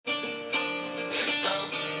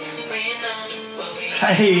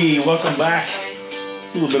Hey, welcome back.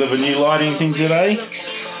 A little bit of a new lighting thing today.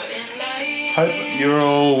 Hope you're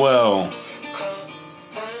all well.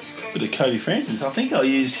 Bit of Cody Francis. I think I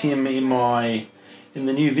used him in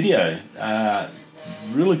the new video.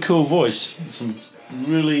 Really cool voice. Some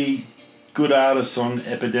really good artists on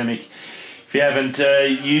Epidemic. If you haven't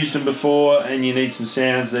used them before and you need some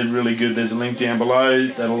sounds, they're really good. There's a link down below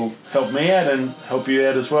that'll help me out and help you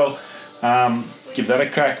out as well. Give that a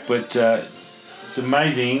crack. But it's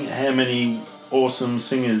amazing how many awesome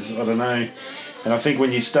singers, I don't know. And I think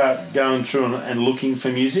when you start going through and looking for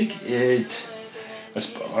music,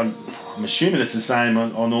 I'm assuming it's the same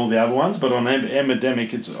on all the other ones, but on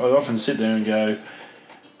Epidemic, I often sit there and go,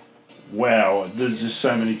 wow, there's just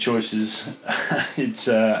so many choices. It's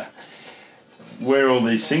where all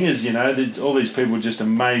these singers, all these people with just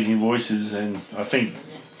amazing voices, and I think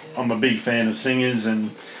I'm a big fan of singers,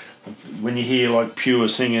 and when you hear like pure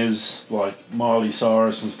singers like Miley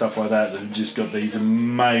Cyrus and stuff like that have just got these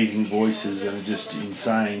amazing voices and are just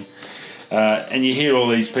insane, and you hear all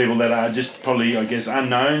these people that are just probably, I guess,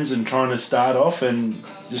 unknowns and trying to start off, and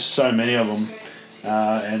just so many of them,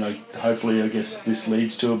 and hopefully I guess this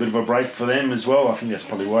leads to a bit of a break for them as well. I think that's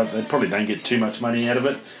probably why they probably don't get too much money out of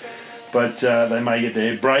it, but they may get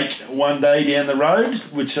their break one day down the road,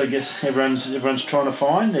 which I guess everyone's trying to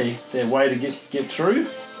find their way to get through.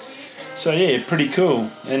 So yeah, pretty cool.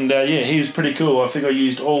 And he was pretty cool. I think I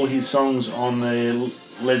used all his songs on the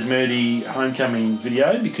Les Murdy Homecoming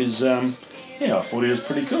video because I thought he was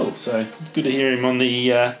pretty cool. So good to hear him on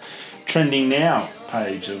the Trending Now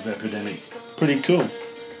page of Epidemic. Pretty cool.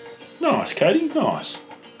 Nice, Cody. Nice.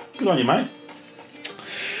 Good on you, mate.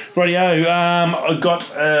 Rightio. I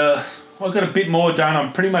got a bit more done.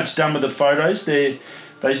 I'm pretty much done with the photos. They're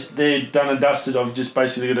done and dusted. I've just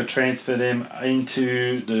basically got to transfer them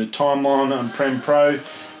into the timeline on Prem Pro,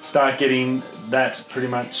 start getting that pretty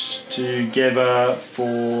much together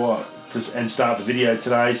and start the video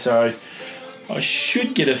today. So I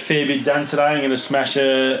should get a fair bit done today. I'm going to smash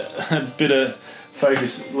a bit of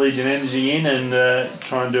Focus Legion Energy in and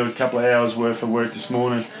try and do a couple of hours worth of work this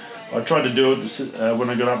morning. I tried to do it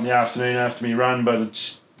when I got up in the afternoon after my run, but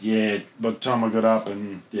by the time I got up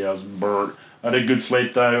I was burnt. I had a good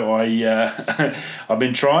sleep though. I've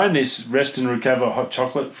been trying this Rest and Recover hot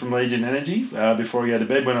chocolate from Legion Energy before I go to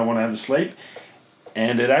bed when I want to have a sleep,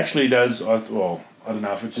 and it actually does. I don't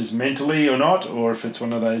know if it's just mentally or not, or if it's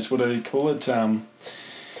one of those, what do they call it?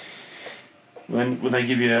 When they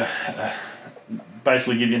give you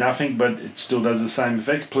basically give you nothing, but it still does the same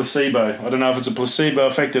effect. Placebo. I don't know if it's a placebo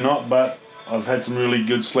effect or not, but I've had some really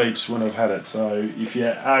good sleeps when I've had it. So if you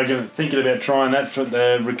are thinking about trying that for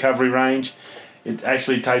the recovery range, it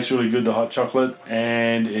actually tastes really good, the hot chocolate,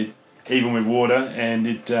 and it even with water, and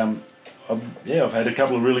I've had a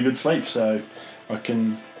couple of really good sleeps. So I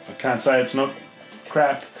can't say it's not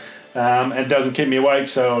crap. It doesn't keep me awake,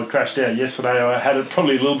 so I crashed out yesterday. I had it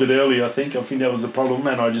probably a little bit early, I think that was the problem,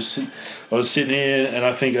 and I was sitting here, and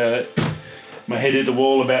I think my head hit the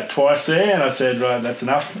wall about twice there, and I said, right, that's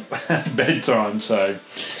enough, bedtime. So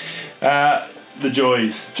the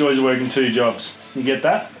joys of working two jobs, you get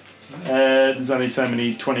that? There's only so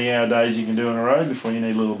many 20-hour days you can do in a row before you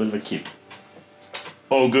need a little bit of a kick.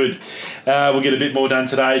 All good. We'll get a bit more done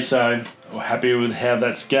today, so we're happy with how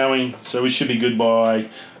that's going. So we should be good by,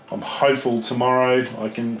 I'm hopeful tomorrow I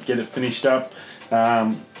can get it finished up,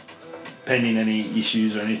 pending any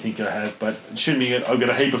issues or anything I have, but it shouldn't be good. I've got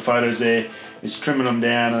a heap of photos there. It's trimming them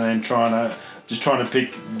down and then trying to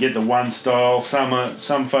get the one style.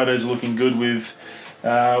 Some photos are looking good with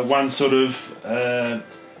one sort of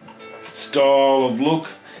style of look,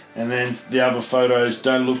 and then the other photos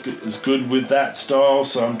don't look as good with that style,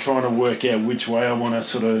 so I'm trying to work out which way I want to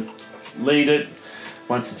sort of lead it.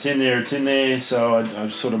 Once it's in there, so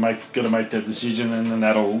I've sort of got to make that decision, and then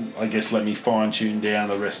that'll, I guess, let me fine-tune down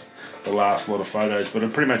the last lot of photos. But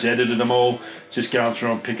I've pretty much edited them all, just going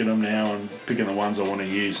through and picking them now and picking the ones I want to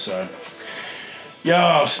use. So,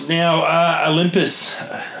 yes, now Olympus.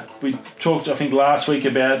 We talked, I think, last week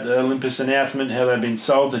about the Olympus announcement, how they've been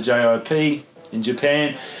sold to JIP in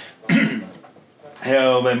Japan.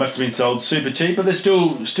 How they must have been sold super cheap, but they're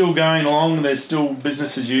still going along. They're still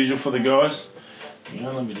business as usual for the guys.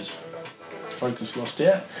 Let me just focus lost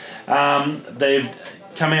out. They've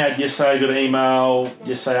come out yesterday, got an email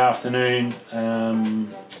yesterday afternoon,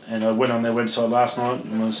 and I went on their website last night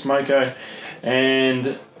on Smoko,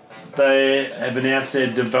 and they have announced their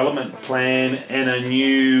development plan and a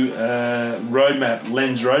new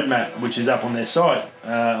lens roadmap, which is up on their site,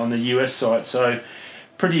 on the US site. So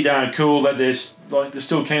pretty darn cool that they're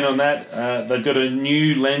still keen on that. They've got a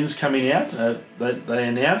new lens coming out that they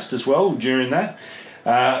announced as well during that.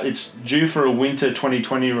 It's due for a winter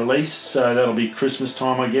 2020 release, so that'll be Christmas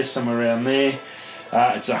time, I guess, somewhere around there.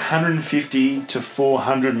 It's 150 to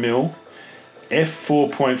 400 mil,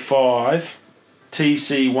 f4.5,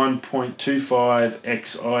 TC 1.25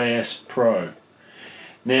 XIS Pro.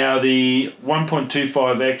 Now the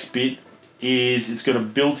 1.25x bit it's got a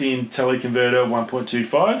built-in teleconverter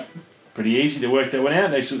 1.25. Pretty easy to work that one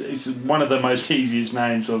out. It's one of the most easiest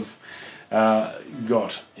names I've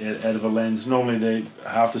got out of a lens. Normally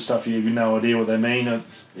half the stuff you have no idea what they mean.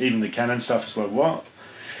 Even the Canon stuff is like, what?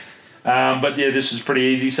 But yeah, this is pretty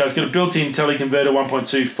easy. So it's got a built-in teleconverter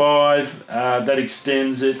 1.25. That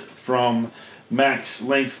extends it from max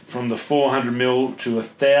length from the 400mm to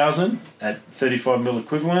 1000 at 35mm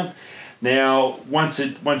equivalent. Now, once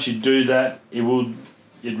you do that, it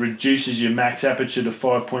reduces your max aperture to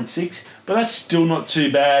 5.6, but that's still not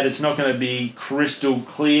too bad. It's not going to be crystal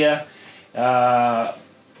clear,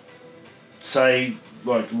 say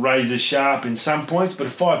like razor sharp in some points, but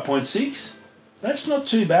a 5.6, that's not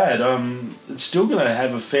too bad. It's still going to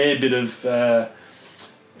have a fair bit of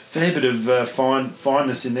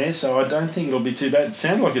fineness in there, so I don't think it'll be too bad. It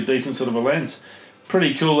sounds like a decent sort of a lens.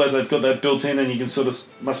 Pretty cool that they've got that built in, and you can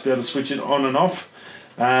must be able to switch it on and off.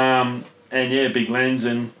 And yeah, big lens,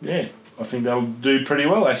 and yeah, I think they'll do pretty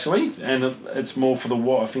well actually. And it's more for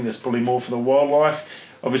I think that's probably more for the wildlife.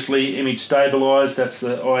 Obviously, image stabilized. That's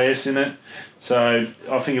the IS in it, so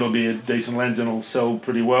I think it'll be a decent lens and it'll sell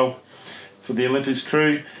pretty well for the Olympus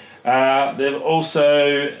crew. They've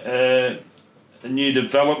also a new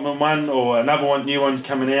development one, or another one, new one's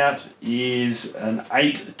coming out, is an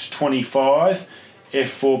 8-25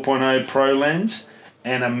 f4.0 Pro lens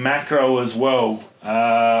and a macro as well.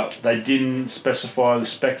 They didn't specify the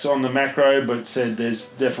specs on the macro, but said there's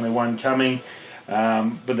definitely one coming.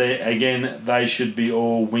 But they should be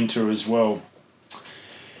all winter as well.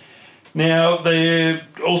 Now, they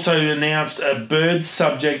also announced a bird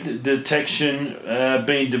subject detection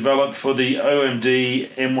being developed for the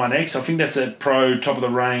OMD M1X. I think that's a Pro top of the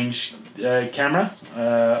range camera.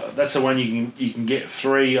 That's the one you can get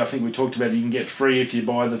free. I think we talked about it. You can get free if you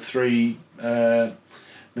buy the 3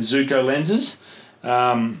 Mizuko lenses.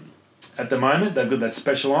 At the moment, they've got that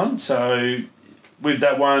special on. So with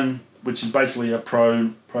that one, which is basically a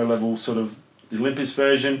pro level sort of the Olympus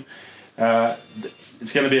version,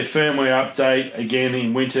 it's going to be a firmware update again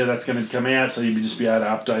in winter. That's going to come out, so you'll just be able to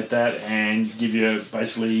update that and give you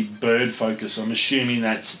basically bird focus. I'm assuming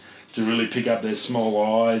that's to really pick up their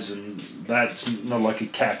small eyes, and that's not like a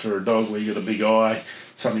cat or a dog where you got a big eye.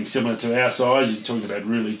 Something similar to our size. You're talking about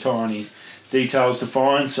really tiny details to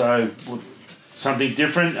find, so something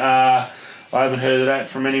different. I haven't heard of that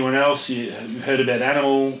from anyone else. You've heard about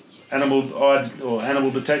animal eye or animal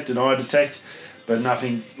detect and eye detect, but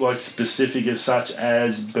nothing like specific as such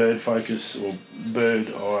as bird focus or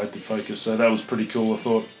bird eye focus. So that was pretty cool, I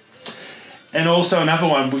thought. And also another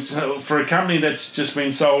one, which for a company that's just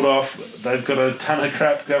been sold off, they've got a ton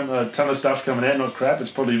of stuff coming out. Not crap,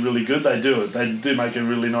 it's probably really good. They do it. They do make a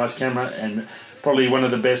really nice camera, and probably one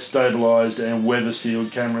of the best stabilized and weather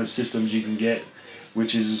sealed camera systems you can get,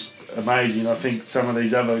 which is amazing. I think some of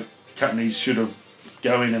these other companies should have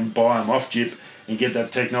go in and buy them off Jip and get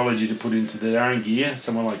that technology to put into their own gear.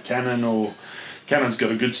 Someone like Canon, or Canon's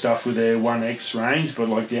got a good stuff with their 1X range, but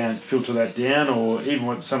like filter that down, or even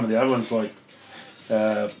what some of the other ones like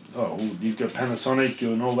you've got Panasonic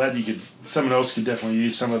and all that. Someone else could definitely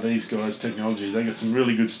use some of these guys' technology. They got some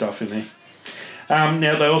really good stuff in there.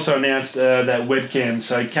 Now they also announced that webcam.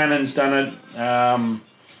 So Canon's done it. I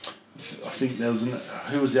think there was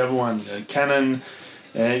who was the other one? Canon.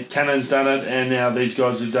 Canon's done it, and now these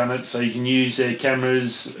guys have done it. So you can use their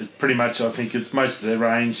cameras. Pretty much, I think it's most of their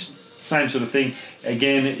range. Same sort of thing.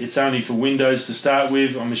 Again, it's only for Windows to start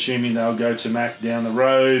with. I'm assuming they'll go to Mac down the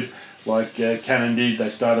road, like Canon did. They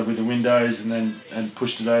started with the Windows and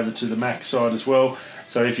pushed it over to the Mac side as well.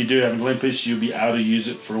 So if you do have an Olympus, you'll be able to use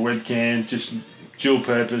it for a webcam, just dual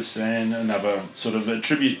purpose, and another sort of a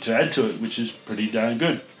tribute to add to it, which is pretty darn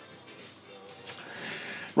good.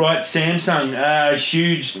 Right, Samsung.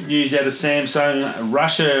 Huge news out of Samsung.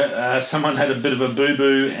 Russia, someone had a bit of a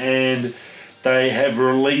boo-boo, and they have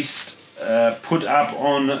released, put up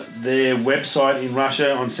on their website in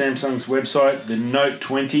Russia, on Samsung's website, the Note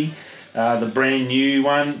 20, the brand new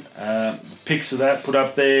one. Pics of that put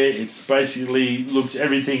up there. It's basically looks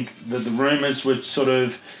everything that the rumours were sort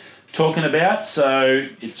of talking about, so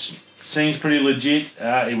it seems pretty legit.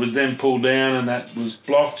 It was then pulled down, and that was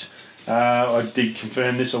blocked. I did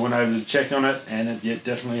confirm this. I went over to check on it, and it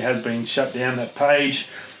definitely has been shut down, that page.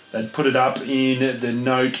 They'd put it up in the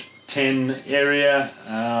Note 10 area.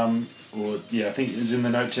 or yeah, I think it was in the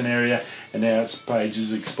Note 10 area, and now its page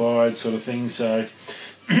is expired, sort of thing. So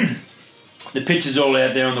the picture's all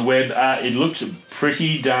out there on the web. It looks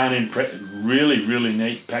pretty darn really, really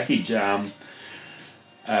neat package.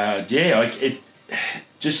 It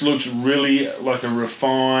just looks really like a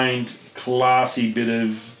refined, classy bit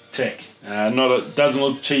of tech. Doesn't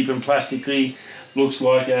look cheap and plasticky. Looks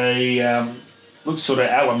like looks sort of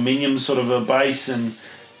aluminium sort of a base and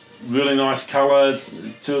really nice colours.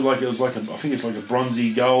 I think it's like a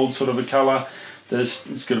bronzy gold sort of a colour.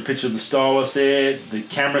 It's got a picture of the stylus there. The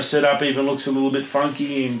camera setup even looks a little bit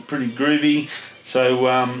funky and pretty groovy. So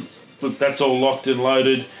look, that's all locked and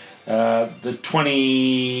loaded.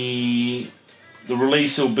 The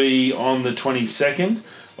release will be on the 22nd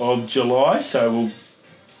of July, so we'll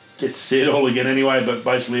get to see it all again anyway, but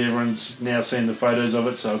basically everyone's now seen the photos of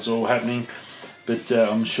it, so it's all happening. But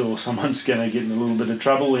I'm sure someone's going to get in a little bit of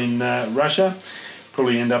trouble in Russia.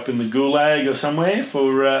 Probably end up in the gulag or somewhere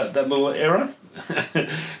for that little error.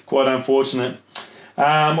 Quite unfortunate.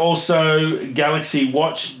 Also, new Galaxy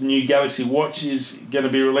Watch is going to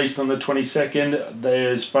be released on the 22nd.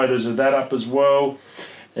 There's photos of that up as well.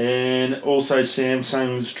 And also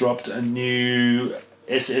Samsung's dropped a new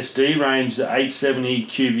SSD range, the 870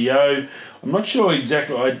 QVO. I'm not sure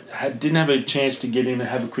exactly. I didn't have a chance to get in and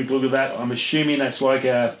have a quick look at that. I'm assuming that's like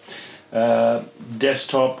a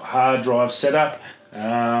desktop hard drive setup.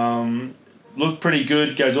 Looked pretty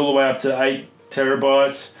good. Goes all the way up to 8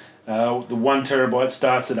 terabytes. The 1 terabyte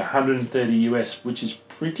starts at 130 US, which is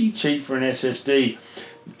pretty cheap for an SSD.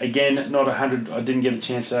 Again, not 100. I didn't get a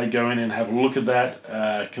chance to go in and have a look at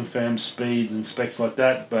that, confirm speeds and specs like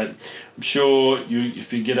that. But I'm sure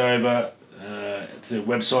if you get over to the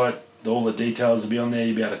website, all the details will be on there.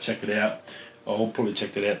 You'll be able to check it out. I'll probably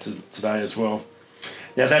check that out today as well.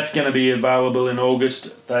 Now that's going to be available in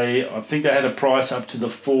August. I think they had a price up to the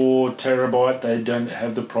 4 terabyte. They don't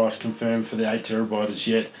have the price confirmed for the 8 terabyte as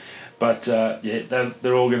yet. But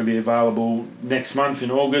they're all going to be available next month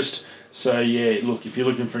in August. So yeah, look, if you're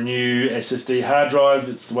looking for a new SSD hard drive,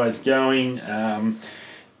 it's the way it's going.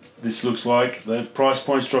 This looks like the price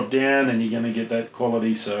points drop down and you're going to get that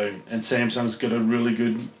quality. So, and Samsung's got a really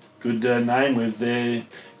good name with their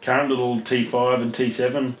current little T5 and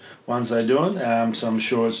T7 ones they're doing. So I'm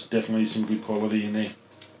sure it's definitely some good quality in there.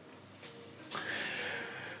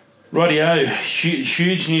 Rightio,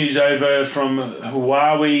 huge news over from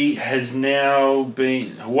Huawei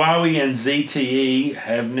Huawei and ZTE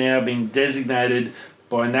have now been designated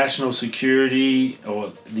by National Security,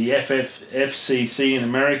 or the FCC in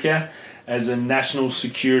America, as a national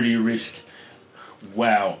security risk.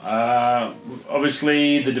 Wow.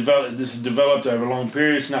 Obviously, this is developed over a long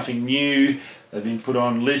period. It's nothing new. They've been put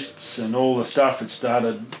on lists and all the stuff. It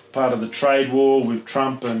started part of the trade war with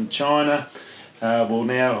Trump and China. Well,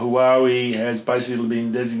 now Huawei has basically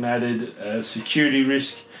been designated a security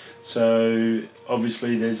risk. So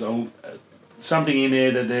obviously there's something in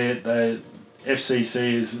there that the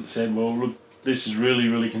FCC has said, well, look, this is really,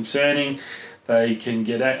 really concerning. They can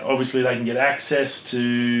get access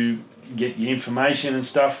to get your information and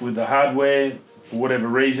stuff with the hardware for whatever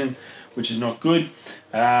reason, which is not good.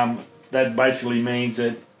 That basically means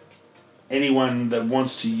that anyone that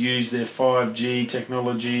wants to use their 5G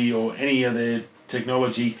technology or any of their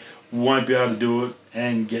technology won't be able to do it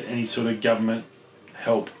and get any sort of government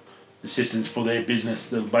help, assistance for their business.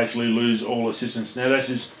 They'll basically lose all assistance. Now I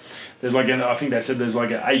think they said there's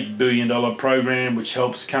like an $8 billion program which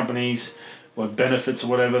helps companies, or benefits or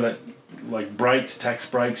whatever, that like tax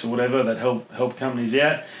breaks or whatever, that help companies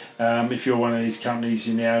out. If you're one of these companies,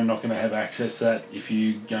 you're now not going to have access to that if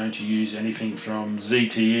you're going to use anything from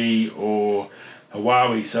ZTE or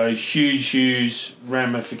Huawei. So huge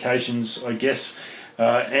ramifications, I guess,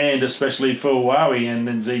 and especially for Huawei and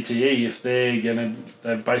then ZTE, if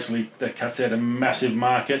that cuts out a massive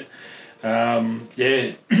market. And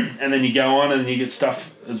then you go on and you get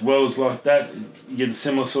stuff as well as like that. You get a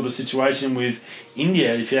similar sort of situation with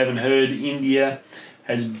India. If you haven't heard, India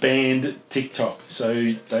has banned TikTok.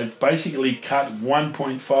 So they've basically cut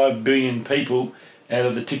 1.5 billion people out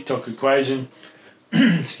of the TikTok equation.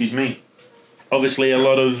 Excuse me. Obviously, a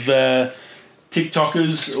lot of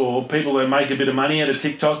TikTokers or people that make a bit of money out of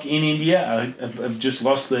TikTok in India have just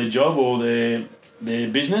lost their job or their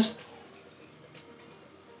business.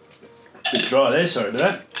 A bit dry there, sorry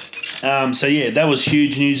about that. That was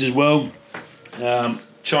huge news as well.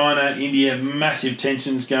 China, India, massive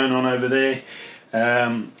tensions going on over there.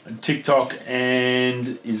 TikTok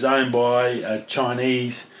is owned by a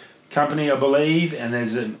Chinese company, I believe, and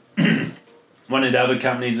there's one of the other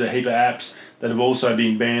companies, a heap of apps that have also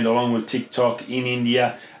been banned, along with TikTok in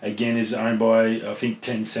India. Again, is owned by, I think,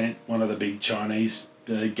 Tencent, one of the big Chinese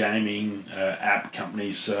gaming app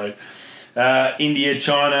companies. So India,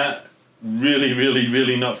 China,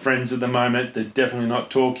 really not friends at the moment. They're definitely not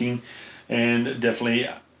talking, and definitely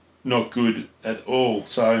not good at all.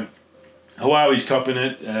 So Huawei's copping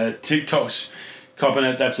it, TikTok's copping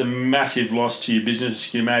it. That's a massive loss to your business.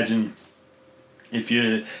 You can imagine, if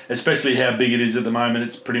you, especially how big it is at the moment,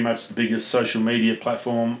 it's pretty much the biggest social media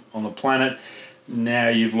platform on the planet. Now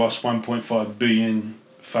you've lost 1.5 billion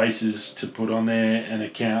faces to put on there, and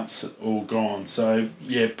accounts all gone. So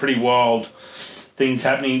yeah, pretty wild things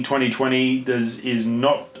happening. 2020 is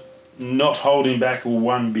not holding back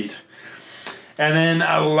one bit. And then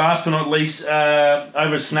last but not least,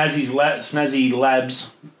 over Snazzy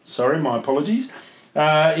Labs, sorry, my apologies,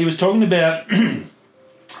 he was talking about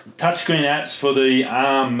touchscreen apps for the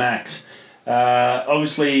ARM Macs.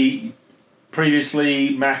 Obviously,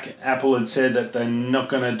 previously Apple had said that they're not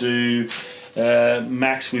going to do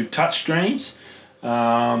Macs with touchscreens.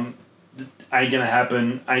 Ain't going to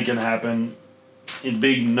happen. In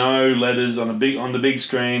big no letters on the big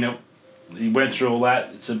screen. He went through all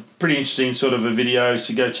that. It's a pretty interesting sort of a video,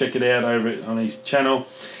 so go check it out over on his channel.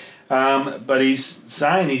 But he's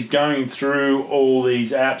saying he's going through all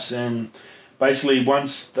these apps, and basically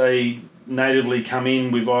once they natively come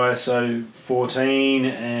in with ISO 14,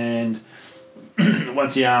 and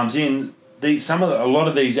once the ARM's in, a lot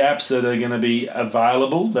of these apps that are going to be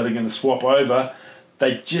available, that are going to swap over,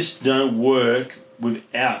 they just don't work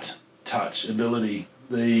without touch ability.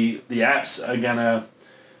 The apps are going to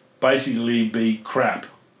basically be crap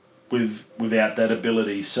without that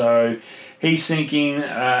ability. So he's thinking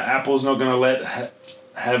Apple's not going to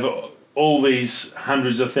have all these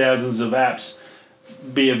hundreds of thousands of apps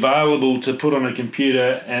be available to put on a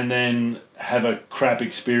computer and then have a crap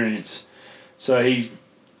experience. So he's,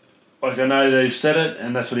 like, I know they've said it,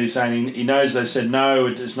 and that's what he's saying. He knows they've said no,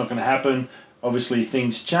 it's not going to happen. Obviously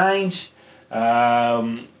things change.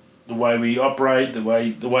 The way we operate, the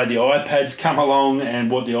way the iPads come along, and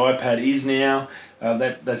what the iPad is now,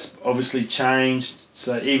 that's obviously changed.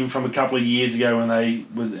 So even from a couple of years ago when they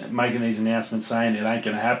were making these announcements saying it ain't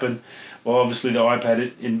going to happen, well, obviously the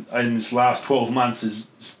iPad in this last 12 months has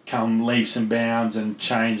come leaps and bounds and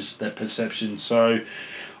changed that perception. So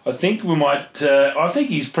I think I think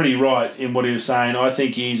he's pretty right in what he was saying. I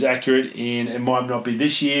think he's accurate in, it might not be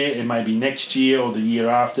this year, it may be next year or the year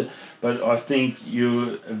after, but I think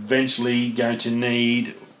you're eventually going to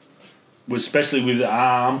need, especially with the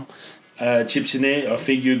ARM chips in there, I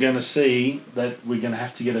think you're going to see that we're going to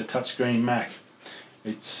have to get a touchscreen Mac.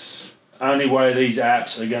 It's only way these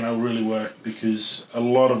apps are going to really work, because a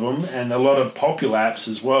lot of them, and a lot of popular apps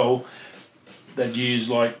as well, that use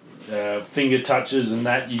like finger touches and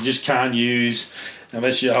that, you just can't use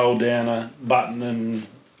unless you hold down a button and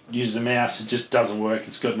use the mouse. It just doesn't work.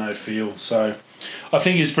 It's got no feel. So I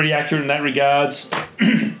think it's pretty accurate in that regards.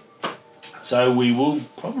 So we will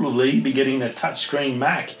probably be getting a touchscreen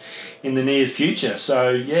Mac in the near future. So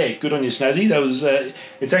yeah, good on you, Snazzy. That was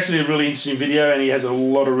it's actually a really interesting video, and he has a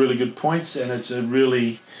lot of really good points, and it's a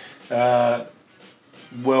really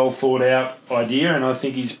well thought out idea, and I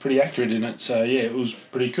think he's pretty accurate in it. So yeah, it was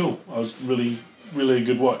pretty cool. I was really a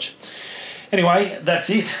good watch. Anyway, that's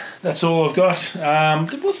it. That's all I've got.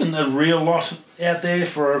 There wasn't a real lot out there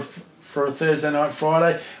for a Thursday night,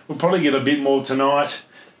 Friday. We'll probably get a bit more tonight.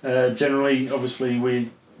 Generally, obviously,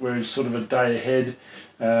 we're sort of a day ahead,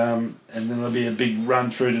 and then there'll be a big run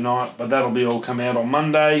through tonight, but that'll be all come out on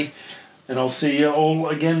Monday, and I'll see you all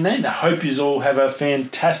again then. I hope you all have a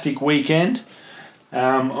fantastic weekend.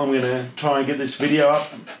 I'm going to try and get this video up.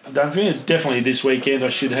 Don't forget, definitely this weekend I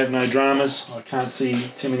should have no dramas. I can't see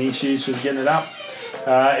too many issues with getting it up.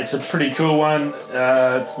 It's a pretty cool one.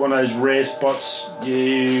 One of those rare spots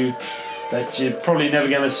that you're probably never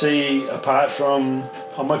going to see apart from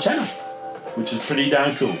on my channel, which is pretty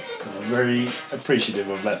darn cool. I'm very appreciative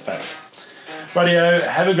of that fact. Rightio,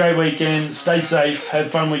 have a great weekend, stay safe, have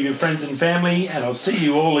fun with your friends and family, and I'll see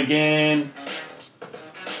you all again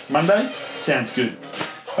Monday? Sounds good.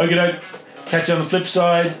 Okie doke, catch you on the flip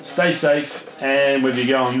side, stay safe, and whether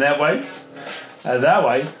you're going that way,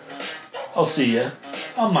 I'll see you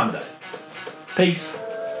on Monday. Peace.